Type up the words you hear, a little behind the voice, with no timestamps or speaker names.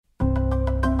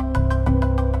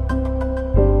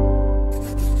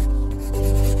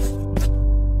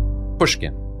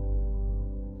Pushkin.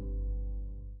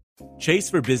 Chase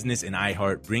for Business and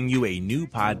iHeart bring you a new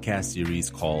podcast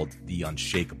series called The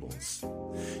Unshakables.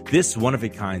 This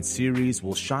one-of-a-kind series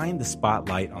will shine the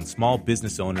spotlight on small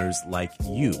business owners like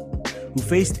you, who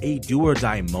faced a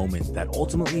do-or-die moment that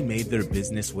ultimately made their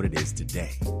business what it is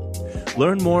today.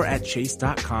 Learn more at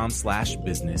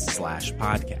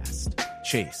chase.com/business/podcast.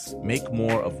 Chase, make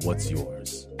more of what's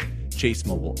yours. Chase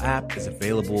mobile app is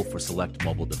available for select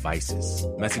mobile devices.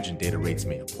 Message and data rates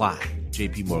may apply.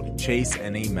 JP Morgan Chase,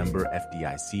 N.A. member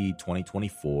FDIC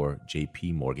 2024,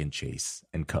 JP Morgan Chase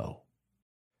 & Co.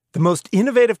 The most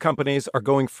innovative companies are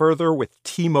going further with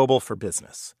T-Mobile for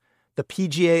Business. The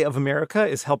PGA of America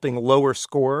is helping lower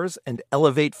scores and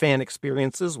elevate fan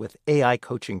experiences with AI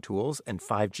coaching tools and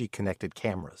 5G connected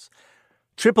cameras.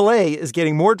 AAA is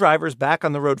getting more drivers back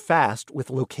on the road fast with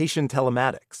location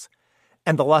telematics.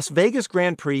 And the Las Vegas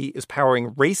Grand Prix is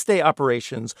powering race day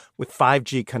operations with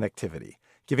 5G connectivity,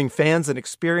 giving fans an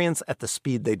experience at the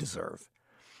speed they deserve.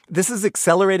 This is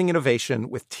accelerating innovation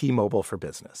with T-Mobile for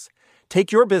Business.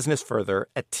 Take your business further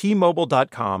at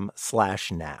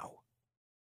T-Mobile.com/now.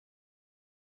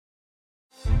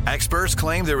 Experts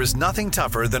claim there is nothing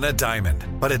tougher than a diamond.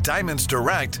 But at Diamonds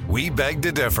Direct, we beg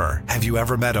to differ. Have you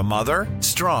ever met a mother?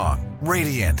 Strong,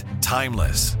 radiant,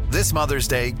 timeless. This Mother's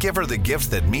Day, give her the gift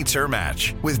that meets her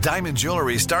match. With diamond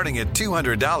jewelry starting at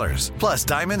 $200. Plus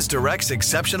Diamonds Direct's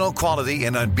exceptional quality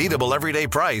and unbeatable everyday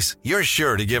price, you're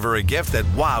sure to give her a gift that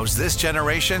wows this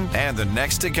generation and the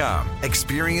next to come.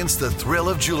 Experience the thrill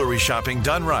of jewelry shopping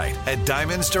done right at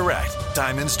Diamonds Direct.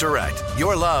 Diamonds Direct.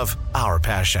 Your love, our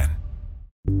passion.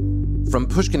 From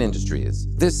Pushkin Industries,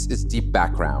 this is Deep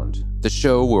Background, the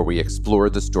show where we explore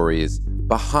the stories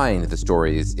behind the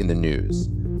stories in the news.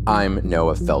 I'm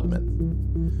Noah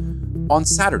Feldman. On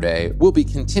Saturday, we'll be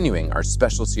continuing our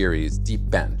special series,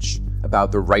 Deep Bench,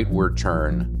 about the rightward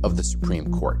turn of the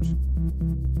Supreme Court.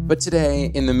 But today,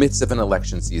 in the midst of an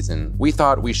election season, we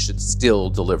thought we should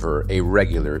still deliver a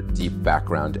regular Deep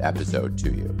Background episode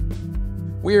to you.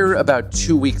 We're about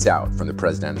 2 weeks out from the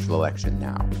presidential election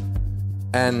now.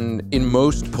 And in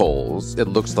most polls, it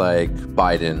looks like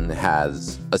Biden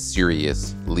has a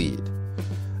serious lead.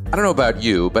 I don't know about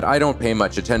you, but I don't pay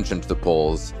much attention to the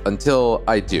polls until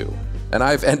I do. And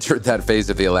I've entered that phase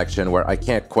of the election where I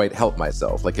can't quite help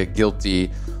myself, like a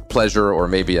guilty pleasure or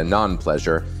maybe a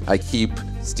non-pleasure. I keep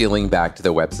stealing back to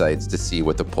the websites to see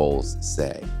what the polls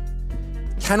say.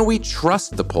 Can we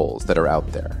trust the polls that are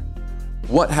out there?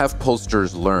 What have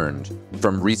pollsters learned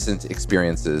from recent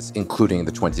experiences, including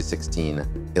the 2016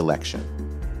 election?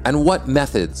 And what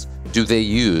methods do they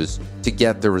use to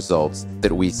get the results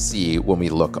that we see when we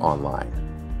look online?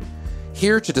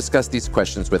 Here to discuss these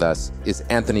questions with us is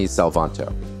Anthony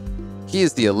Salvanto. He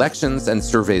is the Elections and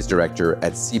Surveys Director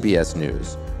at CBS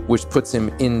News, which puts him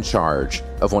in charge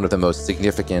of one of the most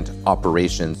significant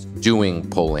operations doing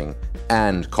polling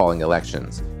and calling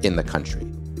elections in the country.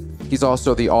 He's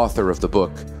also the author of the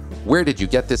book, Where Did You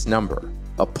Get This Number?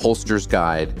 A Pollster's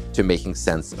Guide to Making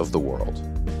Sense of the World.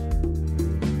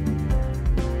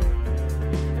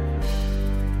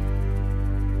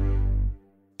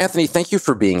 Anthony, thank you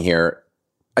for being here.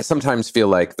 I sometimes feel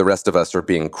like the rest of us are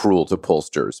being cruel to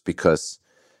pollsters because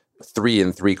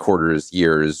 3 3/4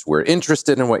 years, we're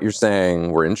interested in what you're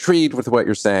saying, we're intrigued with what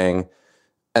you're saying,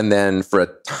 and then for a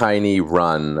tiny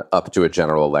run up to a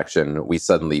general election, we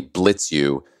suddenly blitz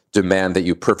you, demand that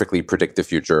you perfectly predict the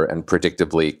future and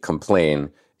predictably complain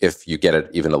if you get it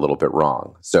even a little bit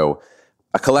wrong. So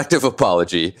a collective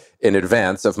apology in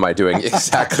advance of my doing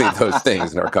exactly those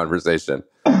things in our conversation.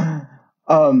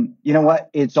 You know what?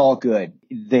 It's all good.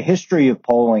 The history of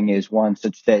polling is one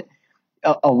such that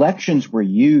elections were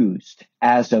used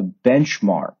as a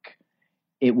benchmark.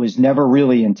 It was never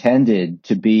really intended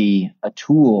to be a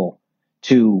tool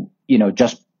to,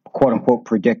 just quote unquote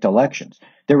predict elections.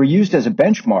 They were used as a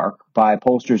benchmark by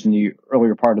pollsters in the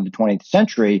earlier part of the 20th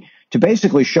century to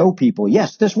basically show people,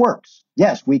 yes, this works.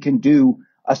 Yes, we can do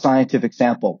a scientific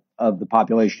sample of the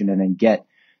population and then get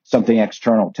something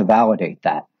external to validate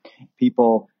that.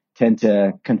 People tend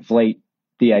to conflate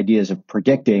the ideas of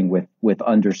predicting with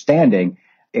understanding.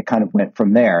 It kind of went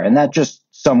from there. And that just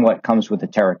somewhat comes with the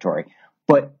territory.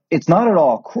 But it's not at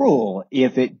all cruel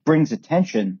if it brings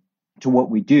attention to what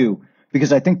we do,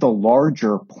 because I think the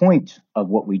larger point of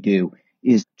what we do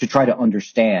is to try to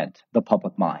understand the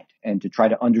public mind and to try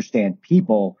to understand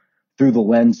people through the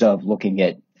lens of looking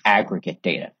at aggregate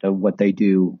data, so what they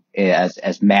do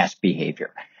as mass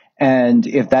behavior. And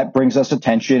if that brings us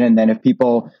attention, and then if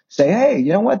people say, hey,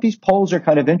 you know what, these polls are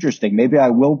kind of interesting, maybe I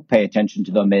will pay attention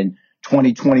to them in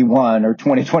 2021 or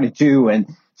 2022 and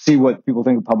see what people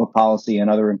think of public policy and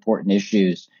other important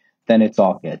issues, then it's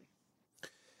all good.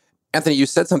 Anthony, you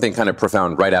said something kind of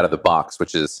profound right out of the box,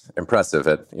 which is impressive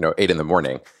at 8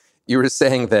 a.m. You were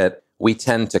saying that we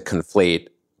tend to conflate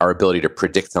our ability to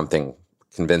predict something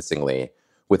convincingly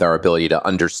with our ability to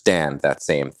understand that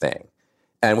same thing.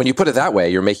 And when you put it that way,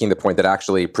 you're making the point that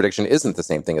actually prediction isn't the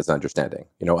same thing as understanding.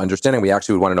 Understanding, we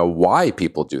actually would want to know why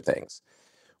people do things.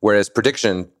 Whereas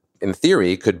prediction, in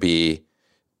theory, could be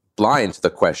blind to the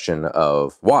question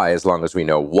of why, as long as we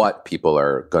know what people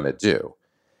are going to do.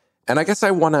 And I guess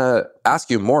I want to ask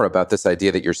you more about this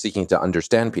idea that you're seeking to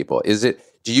understand people.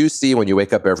 Do you see when you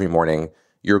wake up every morning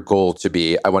your goal to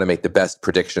be, I want to make the best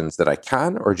predictions that I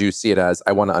can? Or do you see it as,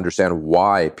 I want to understand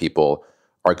why people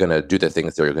are going to do the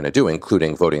things they're going to do,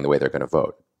 including voting the way they're going to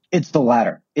vote? It's the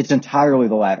latter. It's entirely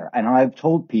the latter. And I've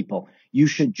told people, you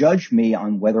should judge me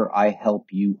on whether I help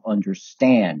you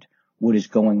understand what is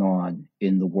going on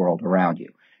in the world around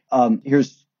you.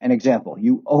 Here's an example.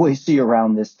 You always see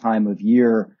around this time of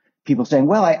year people saying,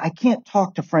 well, I can't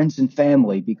talk to friends and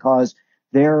family because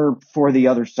they're for the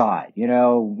other side.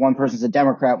 One person's a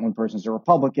Democrat, one person's a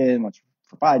Republican, one's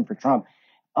for Biden, for Trump.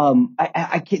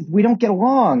 I can't, we don't get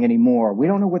along anymore. We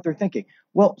don't know what they're thinking.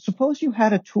 Well, suppose you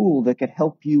had a tool that could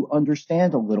help you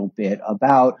understand a little bit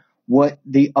about what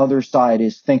the other side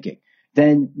is thinking.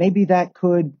 Then maybe that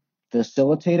could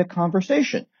facilitate a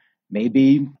conversation.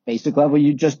 Maybe basic level,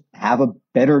 you just have a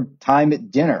better time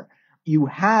at dinner. You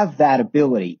have that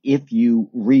ability if you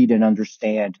read and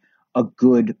understand a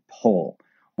good poll.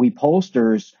 We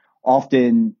pollsters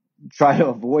often try to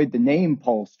avoid the name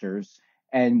pollsters,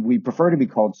 and we prefer to be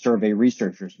called survey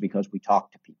researchers because we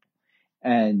talk to people.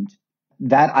 And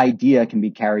that idea can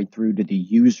be carried through to the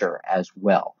user as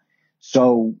well.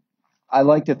 So I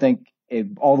like to think,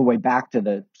 all the way back to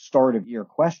the start of your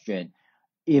question,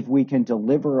 if we can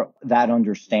deliver that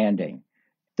understanding,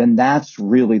 then that's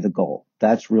really the goal.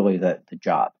 That's really the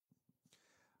job.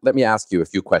 Let me ask you a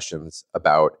few questions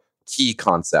about key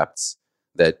concepts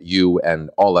that you and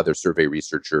all other survey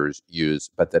researchers use,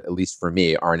 but that, at least for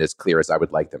me, aren't as clear as I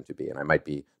would like them to be. And I might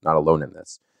be not alone in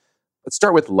this. Let's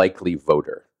start with likely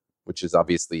voter, which is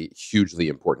obviously a hugely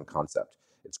important concept.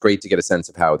 It's great to get a sense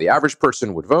of how the average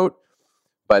person would vote,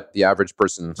 but the average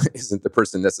person isn't the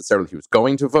person necessarily who's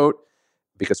going to vote,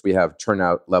 because we have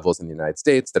turnout levels in the United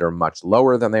States that are much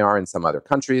lower than they are in some other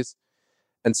countries.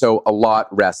 And so a lot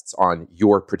rests on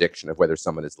your prediction of whether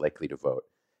someone is likely to vote.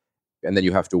 And then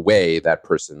you have to weigh that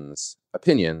person's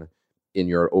opinion in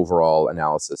your overall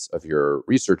analysis of your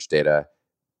research data,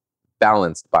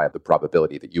 balanced by the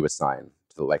probability that you assign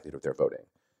to the likelihood of their voting.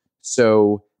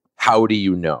 So how do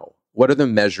you know? What are the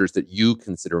measures that you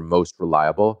consider most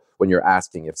reliable when you're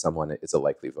asking if someone is a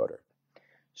likely voter?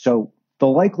 So the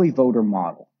likely voter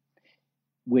model,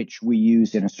 which we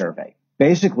use in a survey,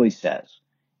 basically says,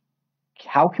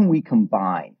 how can we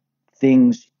combine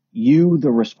things you,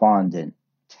 the respondent,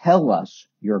 tell us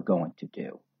you're going to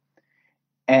do,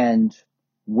 and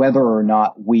whether or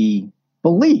not we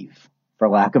believe, for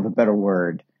lack of a better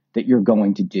word, that you're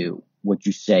going to do what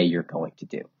you say you're going to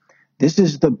do. This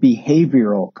is the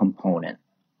behavioral component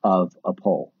of a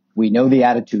poll. We know the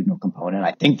attitudinal component.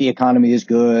 I think the economy is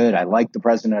good. I like the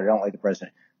president. I don't like the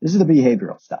president. This is the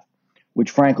behavioral stuff, which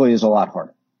frankly is a lot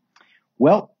harder.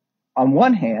 Well, on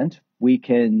one hand, we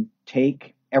can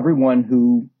take everyone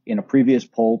who in a previous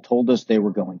poll told us they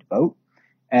were going to vote,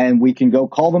 and we can go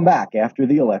call them back after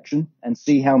the election and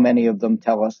see how many of them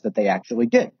tell us that they actually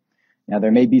did. Now,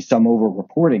 there may be some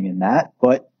over-reporting in that,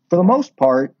 but for the most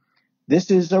part, this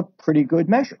is a pretty good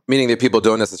measure. Meaning that people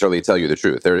don't necessarily tell you the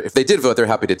truth. If they did vote, they're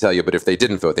happy to tell you, but if they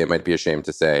didn't vote, they might be ashamed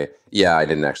to say, yeah, I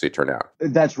didn't actually turn out.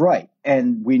 That's right.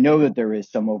 And we know that there is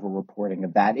some over-reporting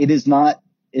of that. It is not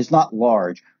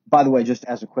large. By the way, just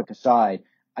as a quick aside,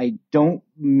 I don't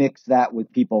mix that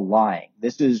with people lying.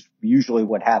 This is usually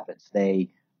what happens. They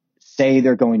say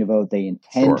they're going to vote, they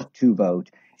intend to vote,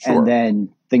 and then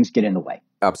things get in the way.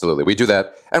 Absolutely. We do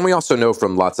that. And we also know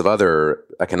from lots of other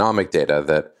economic data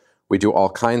that we do all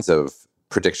kinds of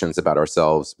predictions about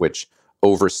ourselves which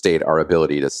overstate our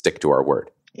ability to stick to our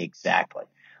word. Exactly.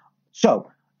 So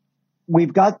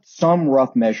we've got some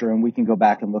rough measure, and we can go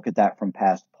back and look at that from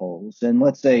past polls. And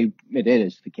let's say it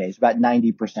is the case. About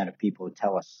 90% of people who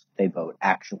tell us they vote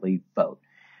actually vote.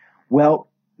 Well,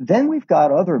 then we've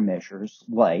got other measures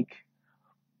like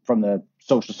from the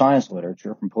social science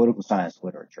literature, from political science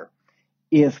literature.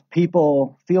 If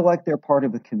people feel like they're part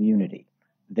of a community,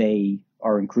 they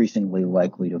are increasingly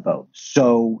likely to vote.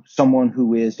 So someone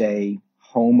who is a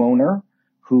homeowner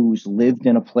who's lived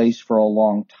in a place for a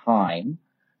long time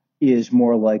is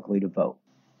more likely to vote.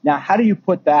 Now, how do you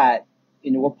put that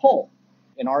into a poll?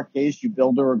 In our case, you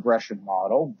build a regression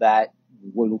model that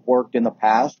worked in the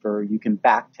past or you can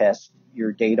back test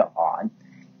your data on.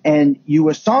 And you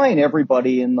assign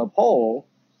everybody in the poll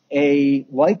a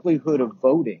likelihood of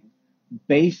voting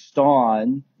based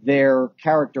on their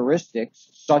characteristics,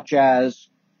 such as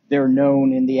they're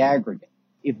known in the aggregate.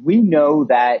 If we know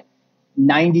that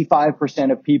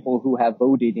 95% of people who have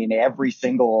voted in every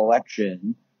single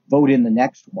election vote in the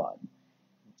next one,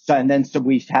 so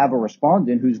we have a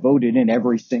respondent who's voted in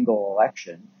every single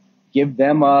election, give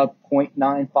them a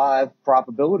 0.95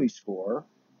 probability score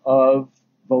of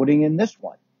voting in this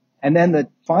one. And then the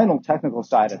final technical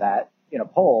side of that in a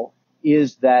poll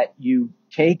is that you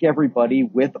take everybody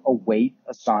with a weight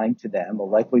assigned to them, a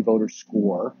likely voter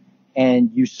score,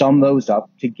 and you sum those up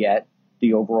to get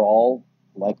the overall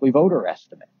likely voter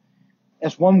estimate.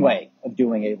 That's one way of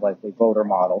doing a likely voter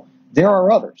model. There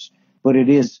are others, but it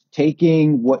is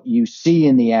taking what you see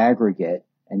in the aggregate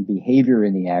and behavior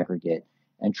in the aggregate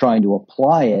and trying to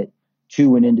apply it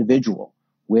to an individual,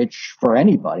 which for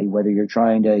anybody, whether you're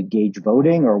trying to gauge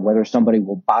voting or whether somebody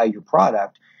will buy your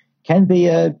product, can be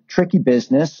a tricky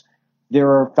business. There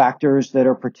are factors that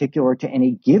are particular to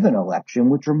any given election,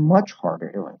 which are much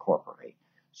harder to incorporate.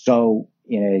 So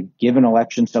in a given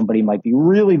election, somebody might be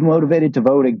really motivated to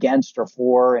vote against or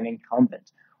for an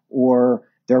incumbent, or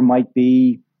there might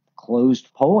be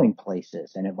closed polling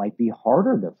places and it might be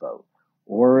harder to vote,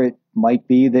 or it might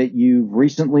be that you've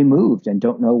recently moved and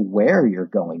don't know where you're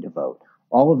going to vote.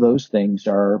 All of those things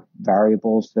are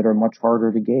variables that are much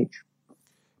harder to gauge.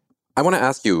 I want to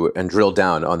ask you and drill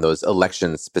down on those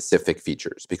election-specific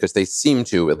features because they seem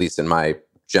to, at least in my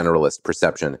generalist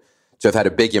perception, to have had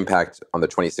a big impact on the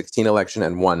 2016 election,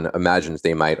 and one imagines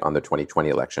they might on the 2020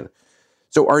 election.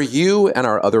 So are you and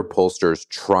our other pollsters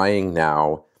trying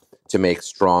now to make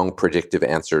strong predictive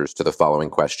answers to the following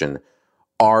question?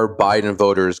 Are Biden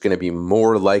voters going to be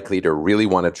more likely to really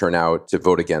want to turn out to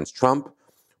vote against Trump?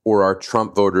 Or are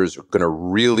Trump voters going to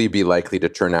really be likely to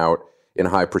turn out in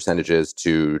high percentages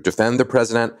to defend the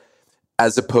president,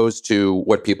 as opposed to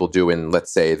what people do in,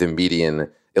 let's say, the median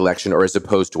election, or as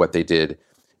opposed to what they did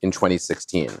in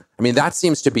 2016? I mean, that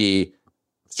seems to be,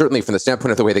 certainly from the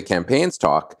standpoint of the way the campaigns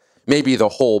talk, maybe the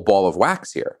whole ball of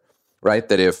wax here, right?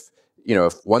 That if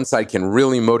one side can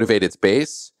really motivate its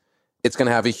base, it's going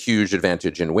to have a huge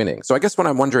advantage in winning. So I guess what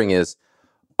I'm wondering is,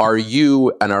 are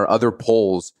you and our other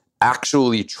polls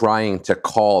actually trying to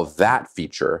call that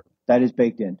feature? That is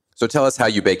baked in. So tell us how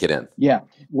you bake it in. Yeah.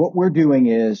 What we're doing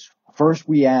is, first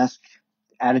we ask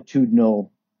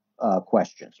attitudinal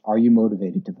questions. Are you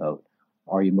motivated to vote?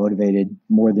 Are you motivated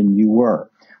more than you were?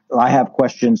 I have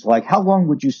questions like, how long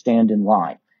would you stand in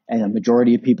line? And a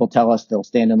majority of people tell us they'll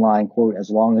stand in line, quote, as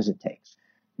long as it takes.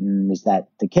 Is that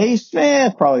the case?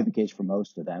 It's probably the case for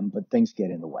most of them, but things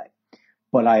get in the way.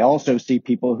 But I also see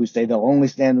people who say they'll only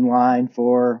stand in line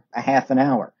for a half an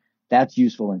hour. That's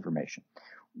useful information.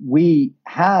 We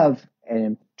have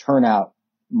a turnout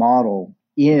model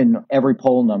in every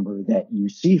poll number that you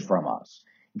see from us.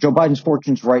 Joe Biden's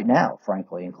fortunes right now,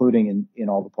 frankly, including in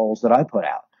all the polls that I put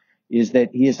out, is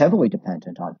that he is heavily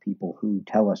dependent on people who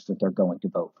tell us that they're going to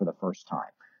vote for the first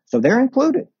time. So they're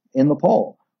included in the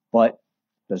poll. But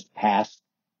does past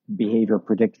behavior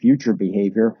predict future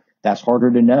behavior? That's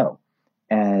harder to know.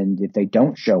 And if they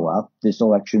don't show up, this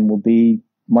election will be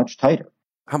much tighter.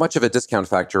 How much of a discount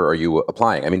factor are you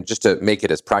applying? I mean, just to make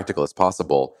it as practical as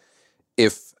possible,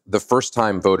 if the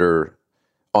first-time voter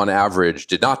on average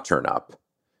did not turn up,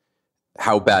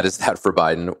 how bad is that for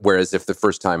Biden? Whereas if the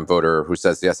first-time voter who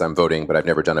says, yes, I'm voting, but I've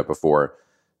never done it before,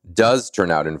 does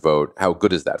turn out and vote, how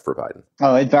good is that for Biden?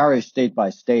 Oh, it varies state by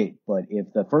state. But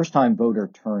if the first-time voter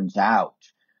turns out,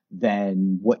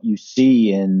 then what you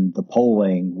see in the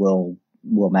polling will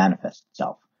manifest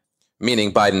itself.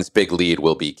 Meaning Biden's big lead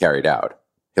will be carried out.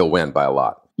 He'll win by a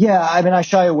lot. Yeah, I mean, I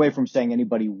shy away from saying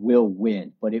anybody will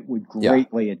win, but it would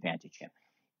greatly advantage him.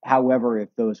 However, if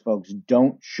those folks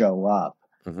don't show up,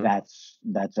 that's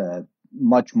a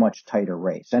much, much tighter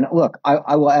race. And look,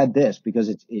 I will add this because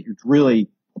it really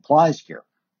applies here.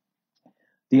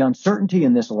 The uncertainty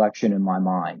in this election, in my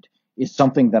mind, is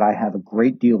something that I have a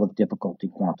great deal of difficulty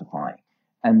quantifying,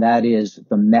 and that is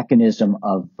the mechanism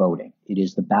of voting. It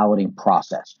is the balloting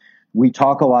process. We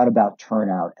talk a lot about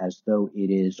turnout as though it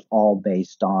is all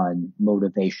based on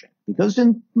motivation, because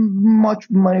in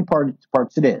many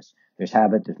parts it is. There's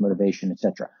habit, there's motivation,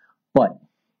 etc. But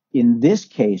in this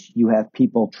case, you have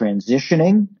people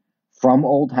transitioning from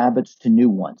old habits to new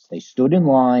ones. They stood in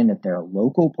line at their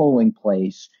local polling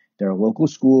place, their local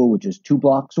school, which is 2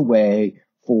 blocks away,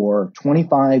 for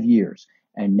 25 years.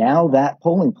 And now that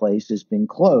polling place has been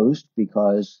closed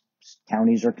because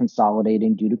counties are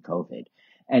consolidating due to COVID.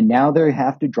 And now they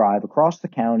have to drive across the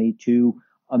county to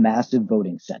a massive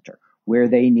voting center where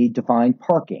they need to find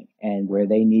parking and where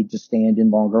they need to stand in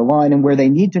longer line and where they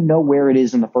need to know where it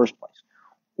is in the first place.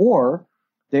 Or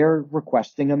they're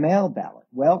requesting a mail ballot.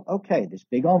 Well, okay, this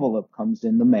big envelope comes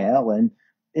in the mail and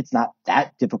it's not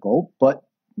that difficult, but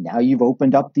now you've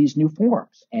opened up these new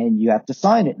forms and you have to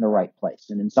sign it in the right place.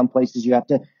 And in some places you have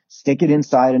to stick it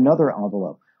inside another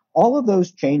envelope. All of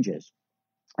those changes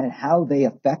and how they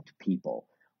affect people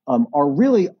are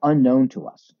really unknown to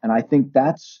us. And I think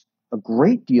that's a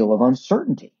great deal of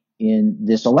uncertainty in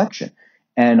this election.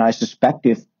 And I suspect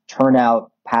if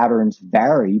turnout patterns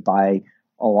vary by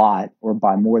a lot or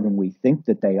by more than we think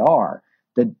that they are,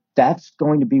 that's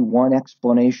going to be one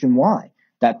explanation why.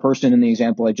 That person in the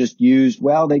example I just used,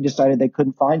 well, they decided they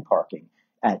couldn't find parking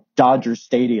at Dodger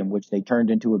Stadium, which they turned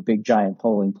into a big giant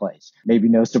polling place. Maybe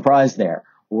no surprise there.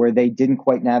 Or they didn't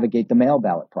quite navigate the mail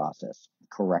ballot process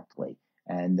correctly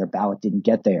and their ballot didn't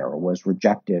get there or was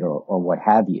rejected or what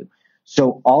have you.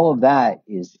 So all of that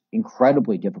is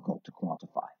incredibly difficult to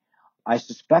quantify. I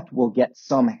suspect we'll get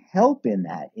some help in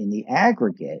that in the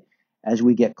aggregate as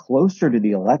we get closer to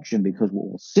the election, because what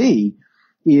we'll see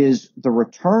is the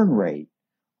return rate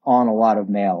on a lot of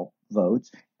mail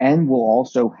votes, and we'll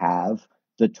also have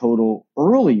the total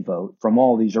early vote from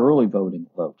all these early voting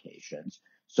locations.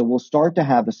 So we'll start to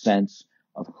have a sense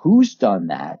of who's done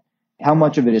that, how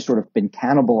much of it has sort of been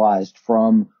cannibalized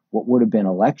from what would have been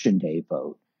election day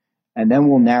vote. And then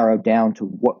we'll narrow down to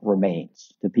what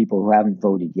remains, the people who haven't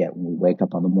voted yet when we wake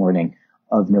up on the morning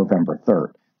of November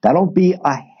 3rd. That'll be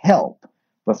a help.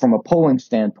 But from a polling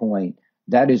standpoint,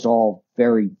 that is all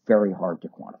very, very hard to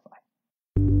quantify.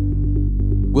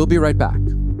 We'll be right back.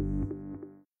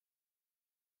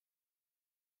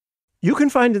 You can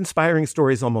find inspiring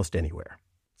stories almost anywhere.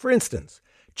 For instance,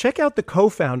 check out the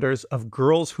co-founders of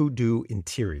Girls Who Do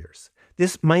Interiors.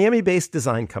 This Miami-based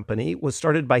design company was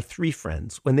started by three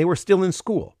friends when they were still in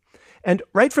school. And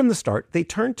right from the start, they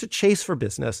turned to Chase for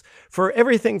Business for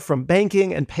everything from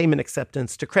banking and payment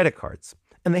acceptance to credit cards.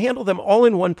 And they handle them all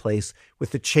in one place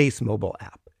with the Chase mobile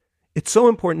app. It's so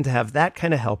important to have that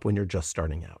kind of help when you're just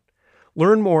starting out.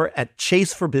 Learn more at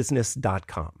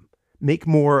chaseforbusiness.com. Make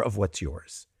more of what's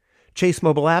yours. Chase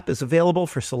mobile app is available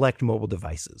for select mobile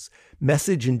devices.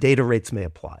 Message and data rates may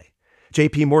apply.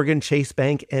 JP Morgan Chase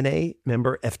Bank N.A.,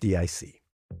 member FDIC.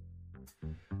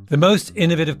 The most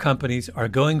innovative companies are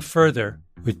going further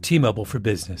with T-Mobile for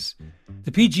Business.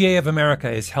 The PGA of America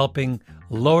is helping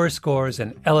lower scores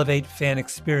and elevate fan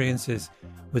experiences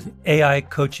with AI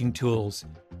coaching tools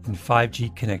and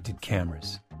 5G connected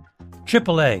cameras.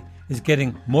 AAA is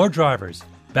getting more drivers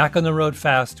back on the road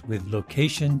fast with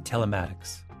location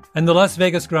telematics. And the Las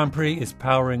Vegas Grand Prix is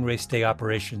powering race day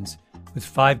operations with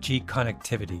 5G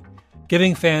connectivity,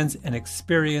 giving fans an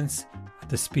experience at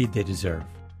the speed they deserve.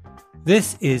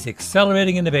 This is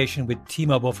accelerating innovation with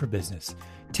T-Mobile for Business.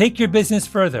 Take your business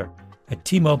further at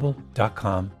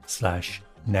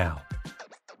T-Mobile.com/now.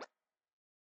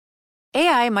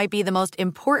 AI might be the most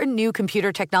important new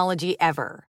computer technology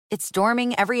ever. It's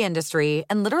storming every industry,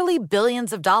 and literally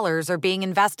billions of dollars are being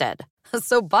invested.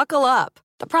 So buckle up.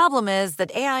 The problem is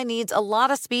that AI needs a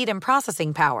lot of speed and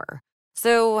processing power.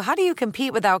 So how do you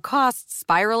compete without costs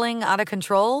spiraling out of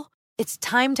control? It's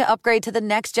time to upgrade to the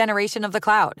next generation of the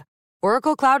cloud.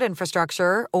 Oracle Cloud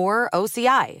Infrastructure, or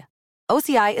OCI.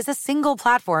 OCI is a single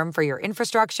platform for your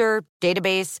infrastructure,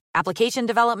 database, application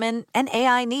development, and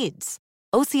AI needs.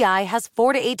 OCI has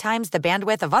 4 to 8 times the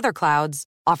bandwidth of other clouds,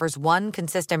 offers one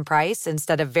consistent price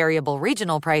instead of variable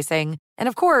regional pricing, and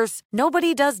of course,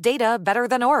 nobody does data better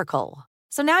than Oracle.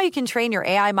 So now you can train your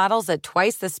AI models at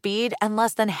twice the speed and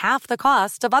less than half the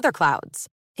cost of other clouds.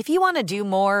 If you want to do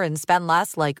more and spend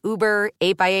less like Uber,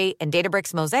 8x8, and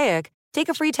Databricks Mosaic, take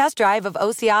a free test drive of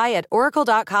OCI at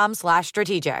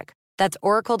oracle.com/strategic. That's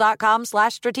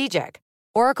oracle.com/strategic.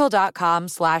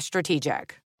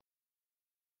 Oracle.com/strategic.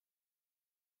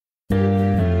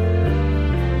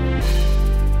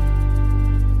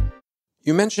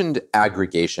 You mentioned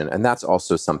aggregation, and that's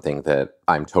also something that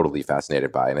I'm totally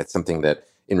fascinated by. And it's something that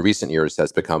in recent years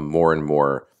has become more and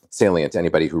more salient to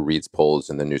anybody who reads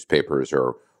polls in the newspapers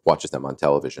or watches them on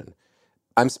television.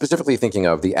 I'm specifically thinking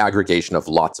of the aggregation of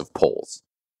lots of polls.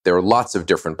 There are lots of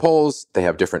different polls. They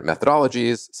have different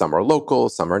methodologies. Some are local,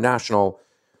 some are national.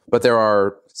 But there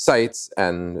are sites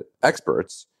and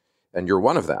experts, and you're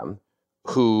one of them,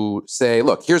 who say,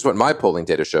 look, here's what my polling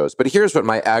data shows, but here's what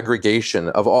my aggregation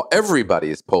of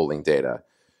everybody's polling data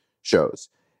shows.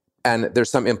 And there's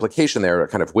some implication there, a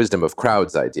kind of wisdom of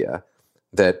crowds idea,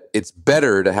 that it's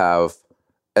better to have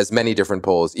as many different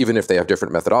polls, even if they have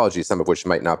different methodologies, some of which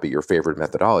might not be your favorite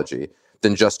methodology,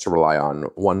 than just to rely on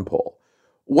one poll.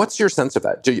 What's your sense of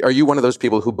that? Are you one of those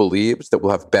people who believes that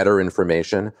we'll have better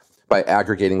information by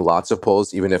aggregating lots of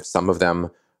polls, even if some of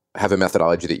them have a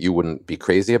methodology that you wouldn't be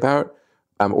crazy about?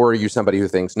 Or are you somebody who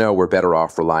thinks, no, we're better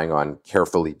off relying on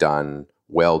carefully done,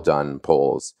 well-done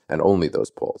polls and only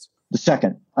those polls? The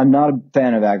second, I'm not a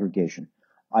fan of aggregation.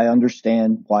 I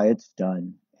understand why it's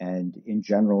done, and in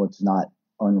general, it's not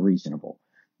unreasonable.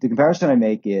 The comparison I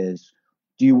make is,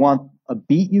 do you want a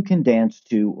beat you can dance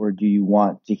to, or do you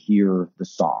want to hear the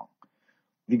song?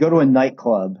 If you go to a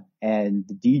nightclub and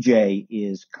the DJ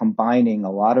is combining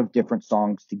a lot of different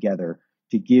songs together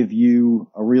to give you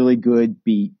a really good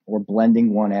beat or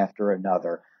blending one after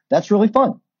another, that's really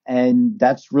fun. And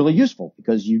that's really useful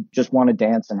because you just want to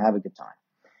dance and have a good time.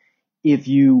 If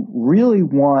you really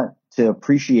want to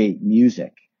appreciate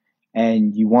music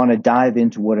and you want to dive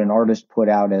into what an artist put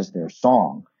out as their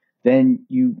song, then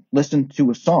you listen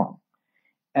to a song.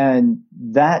 And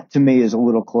that to me is a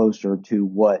little closer to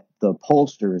what the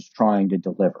pollster is trying to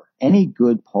deliver. Any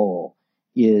good poll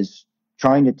is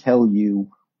trying to tell you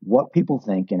what people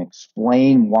think and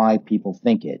explain why people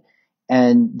think it.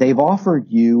 And they've offered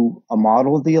you a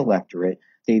model of the electorate.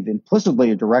 They've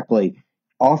implicitly or directly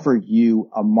offered you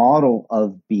a model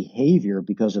of behavior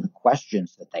because of the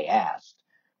questions that they asked,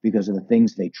 because of the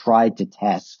things they tried to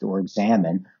test or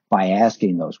examine by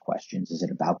asking those questions. Is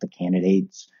it about the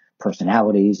candidates'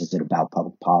 personalities? Is it about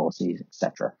public policies,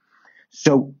 etc.?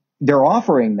 So they're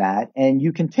offering that, and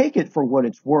you can take it for what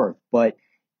it's worth. But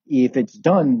if it's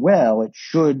done well, it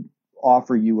should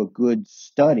offer you a good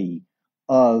study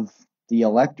of the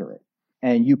electorate.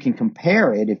 And you can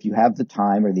compare it, if you have the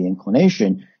time or the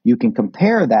inclination, you can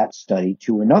compare that study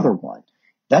to another one.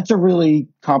 That's a really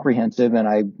comprehensive, and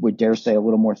I would dare say a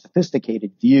little more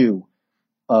sophisticated view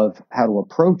of how to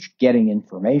approach getting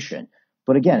information.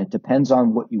 But again, it depends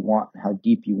on what you want and how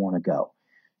deep you want to go.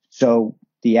 So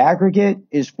the aggregate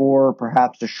is for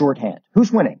perhaps a shorthand.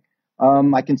 Who's winning?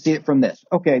 I can see it from this.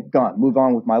 Okay, gone. Move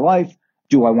on with my life.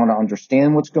 Do I want to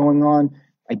understand what's going on?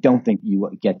 I don't think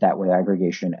you get that with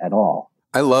aggregation at all.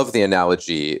 I love the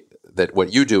analogy that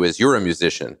what you do is you're a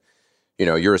musician. You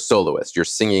know, you're a soloist. You're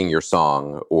singing your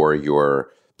song or you're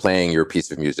playing your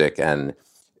piece of music, and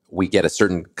we get a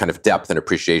certain kind of depth and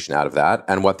appreciation out of that.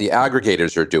 And what the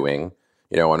aggregators are doing,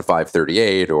 you know, on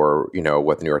 538 or, you know,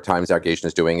 what the New York Times aggregation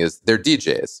is doing is they're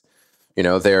DJs. You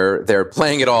know, they're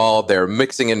playing it all, they're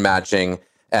mixing and matching,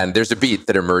 and there's a beat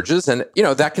that emerges. And, you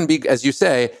know, that can be, as you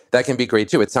say, that can be great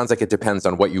too. It sounds like it depends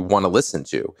on what you want to listen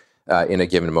to in a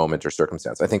given moment or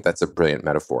circumstance. I think that's a brilliant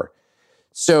metaphor.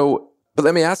 So, but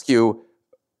let me ask you,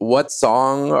 what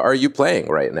song are you playing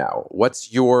right now?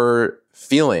 What's your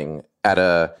feeling at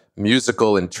a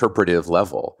musical interpretive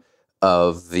level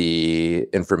of the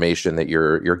information that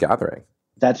you're gathering?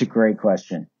 That's a great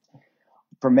question.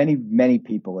 For many, many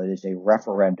people, it is a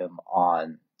referendum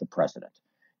on the president.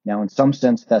 Now, in some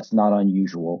sense, that's not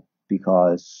unusual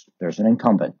because there's an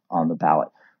incumbent on the ballot,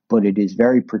 but it is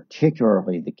very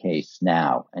particularly the case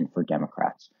now and for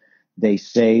Democrats. They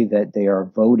say that they are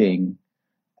voting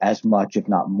as much, if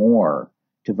not more,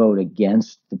 to vote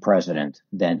against the president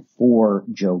than for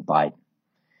Joe Biden.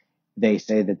 They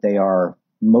say that they are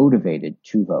motivated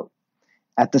to vote.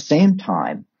 At the same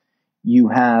time, you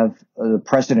have the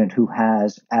president who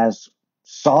has as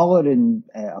solid and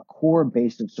a core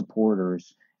base of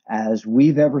supporters as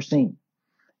we've ever seen.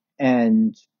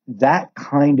 And that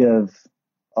kind of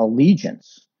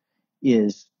allegiance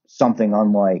is something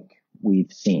unlike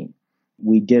we've seen.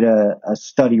 We did a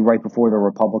study right before the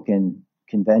Republican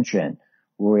convention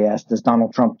where we asked, does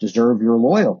Donald Trump deserve your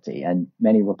loyalty? And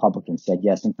many Republicans said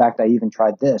yes. In fact, I even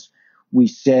tried this. We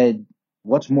said,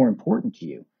 what's more important to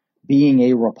you, being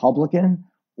a Republican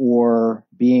or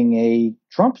being a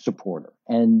Trump supporter?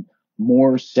 And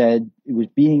more said it was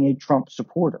being a Trump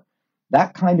supporter.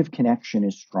 That kind of connection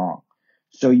is strong.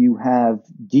 So you have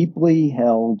deeply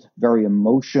held, very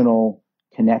emotional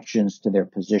connections to their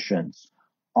positions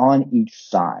on each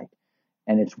side.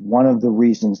 And it's one of the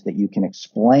reasons that you can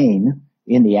explain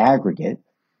in the aggregate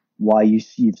why you've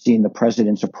seen the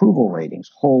president's approval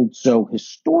ratings hold so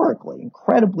historically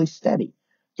incredibly steady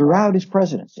throughout his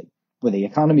presidency, whether the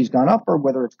economy's gone up or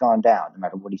whether it's gone down, no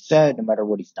matter what he said, no matter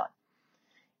what he's done.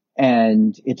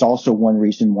 And it's also one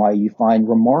reason why you find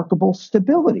remarkable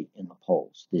stability in the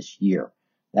polls this year.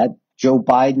 That Joe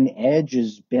Biden edge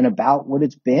has been about what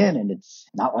it's been, and it's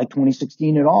not like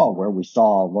 2016 at all, where we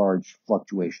saw large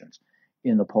fluctuations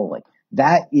in the polling.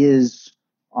 That is,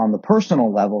 on the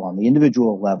personal level, on the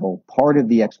individual level, part of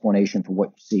the explanation for what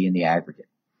you see in the aggregate.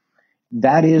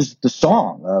 That is the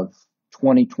song of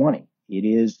 2020. It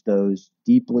is those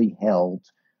deeply held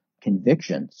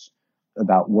convictions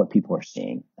about what people are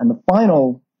seeing. And the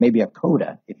final, maybe a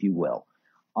coda, if you will,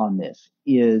 on this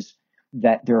is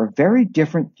that there are very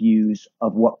different views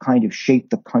of what kind of shape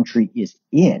the country is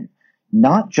in,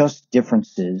 not just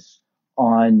differences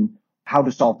on how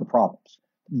to solve the problems.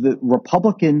 The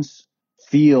Republicans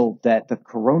feel that the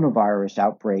coronavirus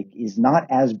outbreak is not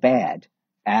as bad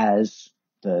as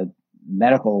the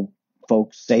medical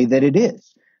folks say that it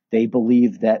is. They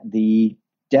believe that the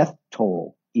death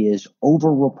toll is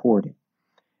overreported.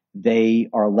 They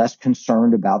are less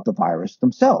concerned about the virus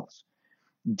themselves.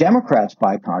 Democrats,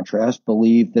 by contrast,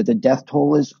 believe that the death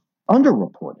toll is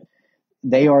underreported.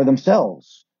 They are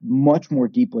themselves much more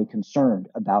deeply concerned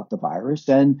about the virus.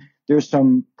 And there's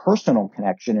some personal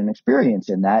connection and experience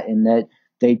in that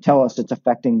they tell us it's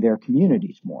affecting their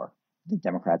communities more. The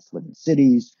Democrats live in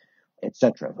cities, et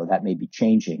cetera, though that may be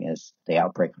changing as the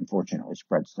outbreak unfortunately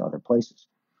spreads to other places.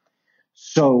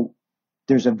 So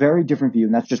there's a very different view,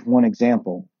 and that's just one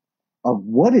example of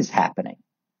what is happening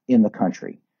in the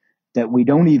country, that we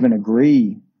don't even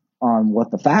agree on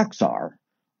what the facts are,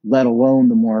 let alone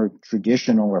the more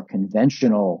traditional or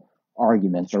conventional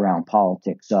arguments around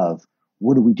politics of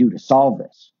what do we do to solve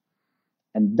this?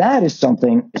 And that is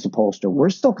something, as a pollster, we're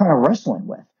still kind of wrestling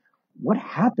with. What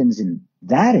happens in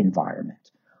that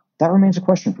environment? That remains a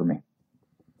question for me.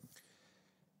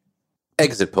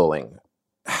 Exit polling.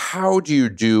 How do you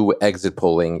do exit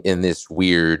polling in this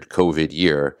weird COVID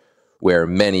year where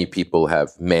many people have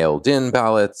mailed in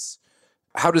ballots?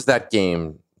 How does that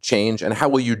game change? And how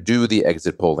will you do the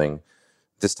exit polling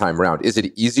this time around? Is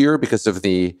it easier because of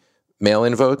the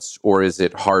mail-in votes, or is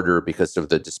it harder because of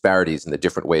the disparities in the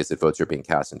different ways that votes are being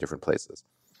cast in different places?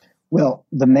 Well,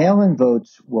 the mail-in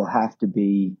votes will have to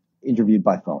be interviewed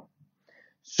by phone.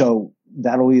 So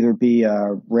that'll either be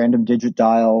a random digit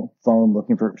dial phone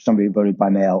looking for somebody who voted by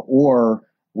mail, or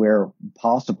where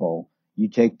possible, you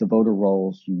take the voter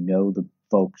rolls, you know the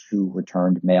folks who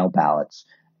returned mail ballots,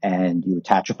 and you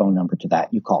attach a phone number to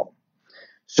that, you call them.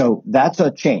 So that's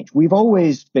a change. We've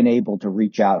always been able to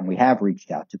reach out, and we have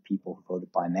reached out to people who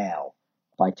voted by mail,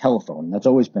 by telephone. That's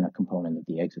always been a component of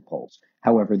the exit polls.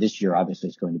 However, this year, obviously,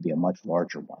 is going to be a much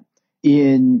larger one.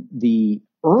 In the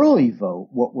early vote,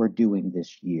 what we're doing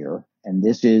this year, and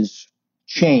this is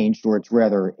changed, or it's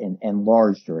rather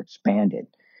enlarged or expanded,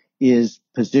 is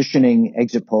positioning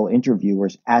exit poll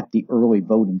interviewers at the early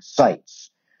voting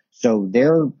sites. So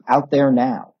they're out there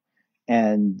now,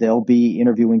 and they'll be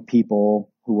interviewing people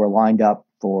who are lined up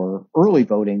for early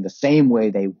voting the same way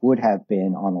they would have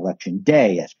been on election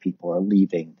day as people are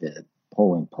leaving the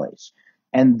polling place.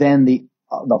 And then the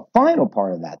final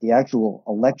part of that, the actual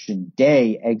election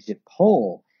day exit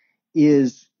poll,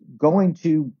 is going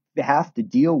to have to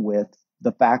deal with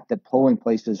the fact that polling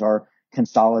places are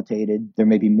consolidated. There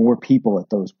may be more people at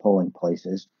those polling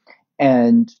places,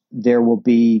 and there will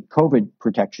be COVID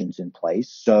protections in place.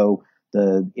 So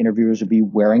the interviewers will be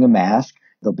wearing a mask.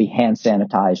 There'll be hand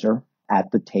sanitizer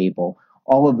at the table.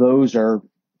 All of those are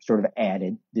sort of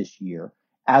added this year.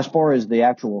 As far as the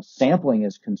actual sampling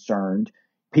is concerned,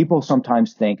 people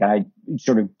sometimes think, and I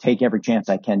sort of take every chance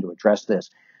I can to address this,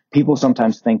 people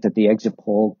sometimes think that the exit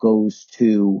poll goes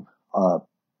to a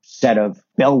set of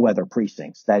bellwether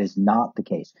precincts. That is not the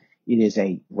case. It is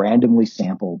a randomly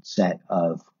sampled set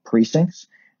of precincts.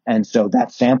 And so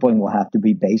that sampling will have to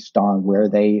be based on where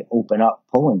they open up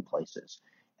polling places.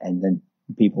 And then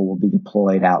people will be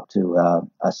deployed out to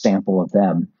a sample of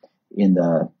them in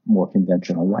the more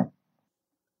conventional way.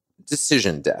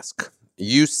 Decision desk.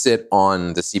 You sit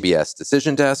on the CBS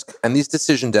decision desk, and these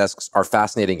decision desks are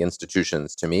fascinating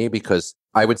institutions to me because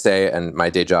I would say, and my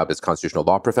day job is constitutional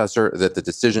law professor, that the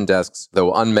decision desks,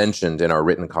 though unmentioned in our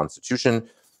written constitution,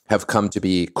 have come to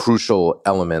be crucial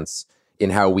elements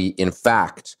in how we, in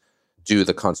fact, do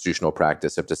the constitutional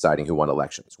practice of deciding who won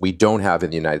elections. We don't have in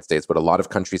the United States what a lot of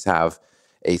countries have,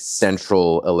 a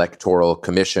central electoral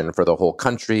commission for the whole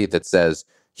country that says,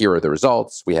 here are the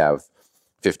results. We have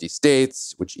 50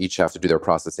 states, which each have to do their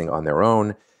processing on their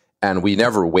own. And we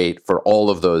never wait for all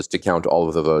of those to count all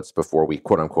of the votes before we,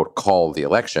 quote unquote, call the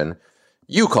election.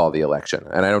 You call the election.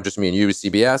 And I don't just mean you,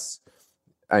 CBS.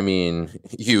 I mean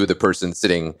you, the person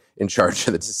sitting in charge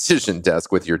of the decision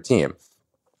desk with your team.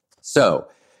 So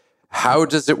how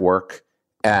does it work?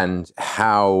 And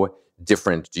how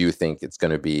different do you think it's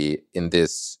going to be in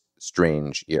this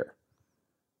strange year?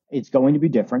 It's going to be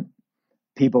different.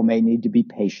 People may need to be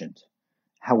patient.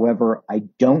 However, I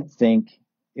don't think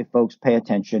if folks pay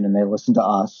attention and they listen to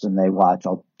us and they watch,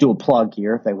 I'll do a plug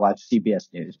here if they watch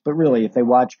CBS News, but really if they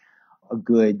watch a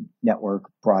good network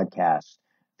broadcast,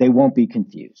 they won't be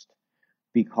confused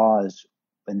because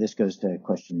and this goes to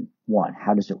question one,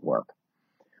 how does it work?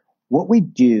 What we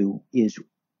do is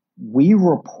we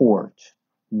report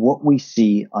what we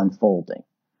see unfolding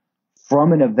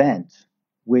from an event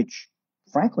which,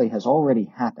 frankly, has already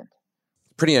happened.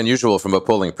 Pretty unusual from a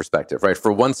polling perspective, right?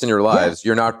 For once in your lives,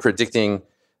 You're not predicting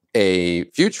a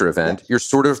future event. You're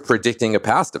sort of predicting a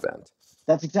past event.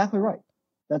 That's exactly right.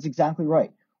 That's exactly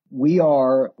right. We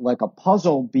are like a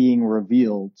puzzle being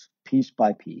revealed piece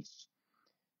by piece.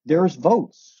 There's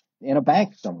votes in a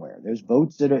bank somewhere. There's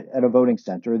votes at a voting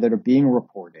center that are being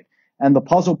reported. And the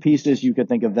puzzle pieces, you could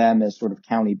think of them as sort of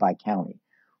county by county.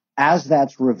 As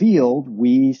that's revealed,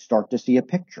 we start to see a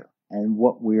picture. And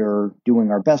what we're doing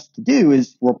our best to do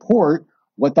is report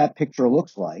what that picture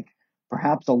looks like,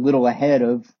 perhaps a little ahead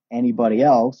of anybody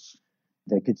else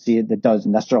that could see it that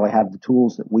doesn't necessarily have the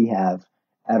tools that we have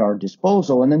at our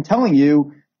disposal, and then telling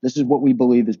you this is what we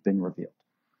believe has been revealed.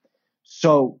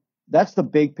 So that's the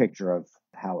big picture of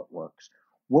how it works.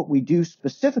 What we do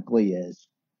specifically is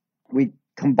we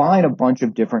combine a bunch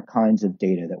of different kinds of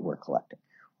data that we're collecting.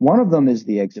 One of them is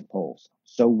the exit polls.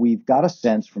 So we've got a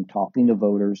sense from talking to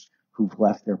voters who've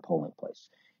left their polling place.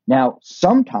 Now,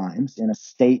 sometimes in a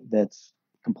state that's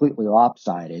completely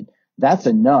lopsided, that's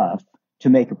enough to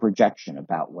make a projection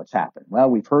about what's happened. Well,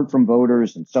 we've heard from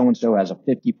voters and so has a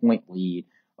 50-point lead.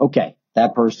 Okay,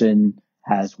 that person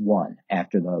has won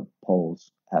after the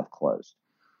polls have closed.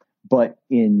 But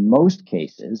in most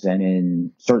cases,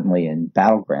 and certainly in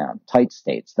battleground tight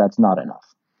states, that's not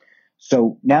enough.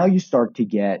 So now you start to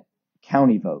get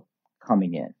county vote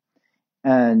coming in.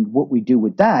 And what we do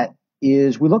with that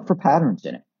is we look for patterns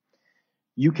in it.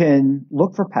 You can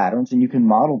look for patterns and you can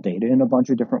model data in a bunch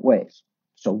of different ways.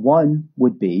 So one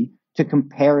would be to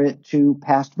compare it to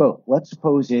past vote. Let's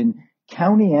suppose in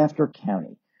county after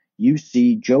county, you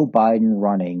see Joe Biden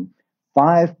running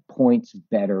 5 points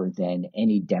better than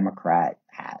any Democrat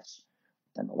has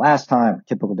than the last time,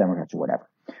 typical Democrats or whatever.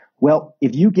 Well,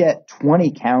 if you get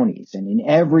 20 counties and in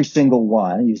every single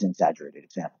one, I use an exaggerated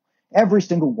example, every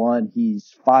single one,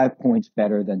 he's 5 points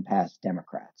better than past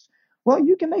Democrats. Well,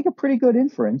 you can make a pretty good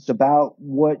inference about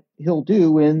what he'll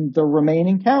do in the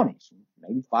remaining counties,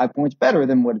 maybe 5 points better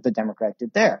than what the Democrat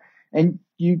did there. And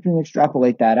you can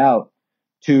extrapolate that out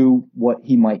to what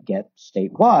he might get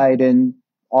statewide, and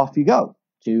off you go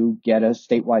to get a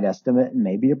statewide estimate and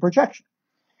maybe a projection.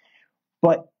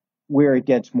 But where it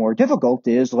gets more difficult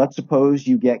is, let's suppose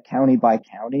you get county by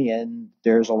county and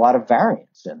there's a lot of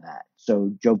variance in that.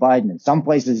 So Joe Biden in some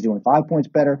places is doing 5 points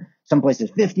better, some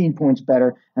places 15 points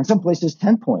better, and some places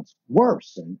 10 points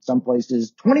worse, and some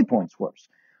places 20 points worse.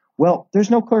 Well,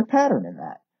 there's no clear pattern in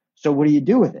that. So what do you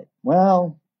do with it?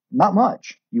 Well, not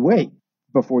much. You wait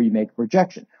before you make a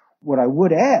projection. What I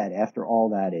would add after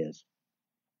all that is,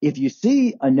 if you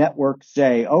see a network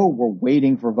say, oh, we're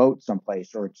waiting for votes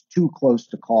someplace or it's too close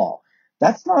to call,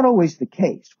 that's not always the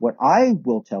case. What I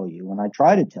will tell you, and I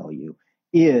try to tell you,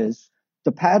 is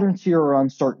the patterns here are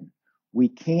uncertain. We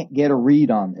can't get a read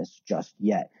on this just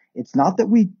yet. It's not that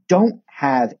we don't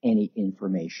have any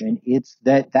information. It's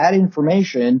that that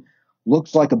information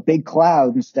looks like a big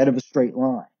cloud instead of a straight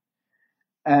line.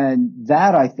 And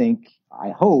that, I think, I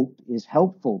hope, is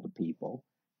helpful to people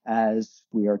as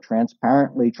we are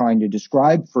transparently trying to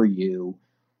describe for you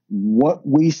what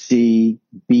we see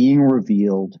being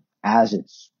revealed as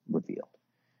it's revealed.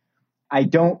 I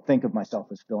don't think of myself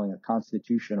as filling a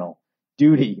constitutional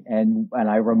duty. And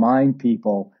I remind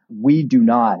people, we do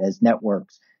not, as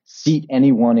networks, seat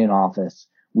anyone in office.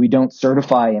 We don't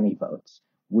certify any votes.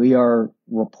 We are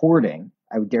reporting,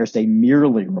 I would dare say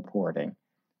merely reporting,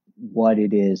 what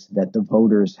it is that the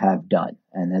voters have done.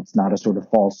 And that's not a sort of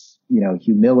false,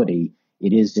 humility.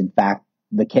 It is, in fact,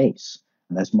 the case,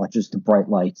 as much as the bright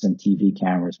lights and TV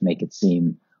cameras make it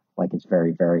seem like it's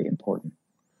very, very important.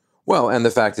 Well, and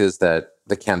the fact is that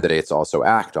the candidates also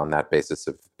act on that basis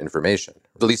of information.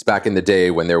 At least back in the day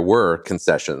when there were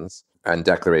concessions and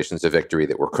declarations of victory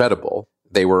that were credible,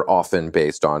 they were often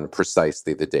based on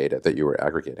precisely the data that you were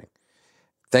aggregating.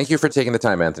 Thank you for taking the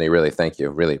time, Anthony. Really, thank you.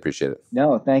 Really appreciate it.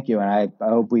 No, thank you. And I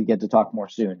hope we get to talk more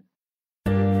soon.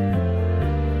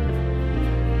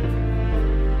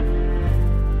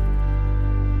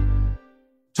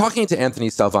 Talking to Anthony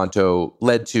Salvanto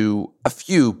led to a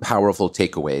few powerful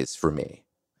takeaways for me.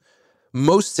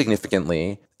 Most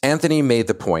significantly, Anthony made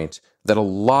the point that a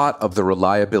lot of the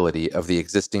reliability of the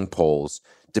existing polls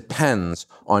depends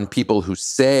on people who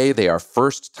say they are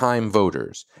first-time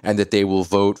voters and that they will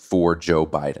vote for Joe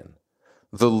Biden.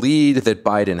 The lead that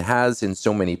Biden has in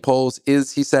so many polls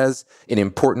is, he says, in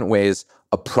important ways,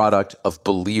 a product of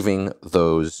believing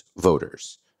those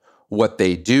voters. What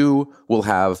they do will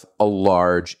have a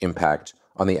large impact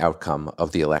on the outcome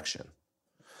of the election.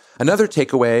 Another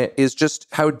takeaway is just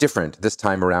how different this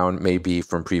time around may be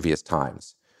from previous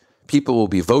times. People will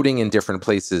be voting in different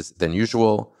places than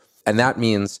usual, and that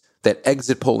means that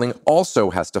exit polling also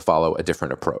has to follow a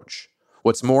different approach.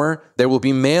 What's more, there will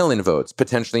be mail-in votes,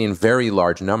 potentially in very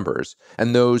large numbers,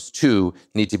 and those too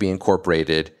need to be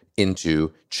incorporated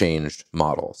into changed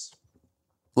models.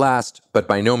 Last, but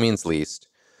by no means least,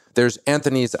 there's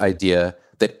Anthony's idea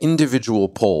that individual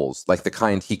polls, like the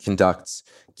kind he conducts,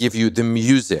 give you the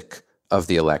music of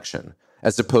the election,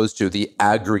 as opposed to the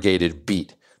aggregated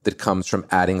beat that comes from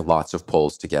adding lots of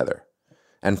polls together.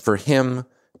 And for him,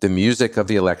 the music of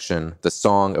the election, the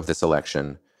song of this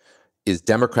election, is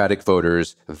Democratic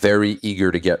voters very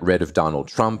eager to get rid of Donald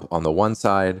Trump on the one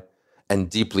side, and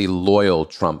deeply loyal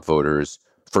Trump voters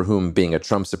for whom being a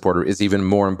Trump supporter is even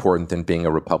more important than being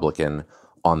a Republican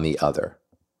on the other.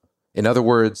 In other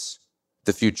words,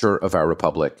 the future of our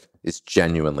republic is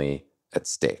genuinely at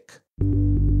stake.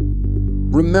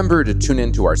 Remember to tune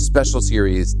into our special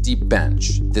series, Deep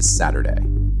Bench, this Saturday.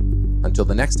 Until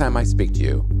the next time I speak to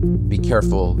you, be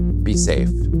careful, be safe,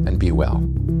 and be well.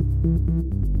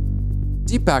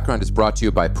 Deep Background is brought to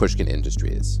you by Pushkin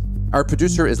Industries. Our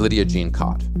producer is Lydia Jean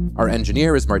Cott. Our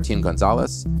engineer is Martin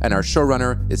Gonzalez, and our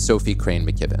showrunner is Sophie Crane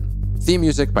McKibben. Theme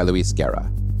music by Luis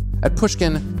Guerra. At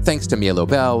Pushkin, thanks to Mia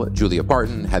Lobel, Julia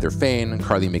Barton, Heather Fain,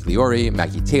 Carly Migliori,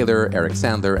 Maggie Taylor, Eric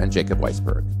Sandler, and Jacob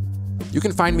Weisberg. You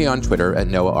can find me on Twitter at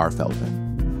Noah R.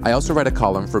 Feldman. I also write a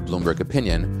column for Bloomberg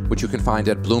Opinion, which you can find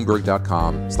at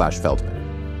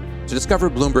bloomberg.com/Feldman. To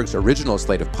discover Bloomberg's original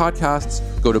slate of podcasts,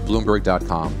 go to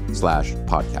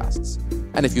bloomberg.com/podcasts.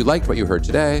 And if you liked what you heard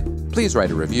today, please write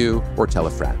a review or tell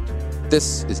a friend.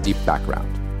 This is Deep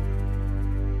Background.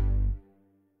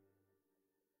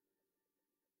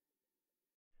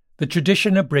 The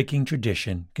tradition of breaking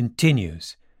tradition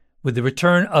continues with the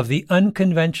return of the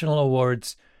Unconventional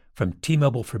Awards from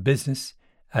T-Mobile for Business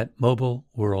at Mobile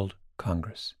World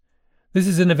Congress. This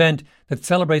is an event that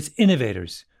celebrates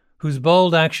innovators whose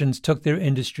bold actions took their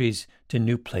industries to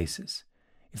new places.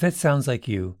 If that sounds like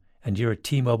you and you're a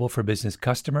T-Mobile for Business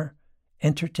customer,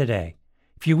 enter today.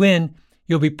 If you win,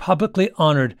 you'll be publicly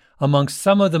honored amongst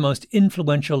some of the most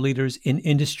influential leaders in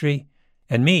industry,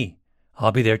 and me,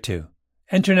 I'll be there too.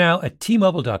 Enter now at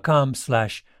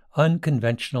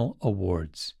T-Mobile.com/unconventional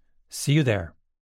awards. See you there.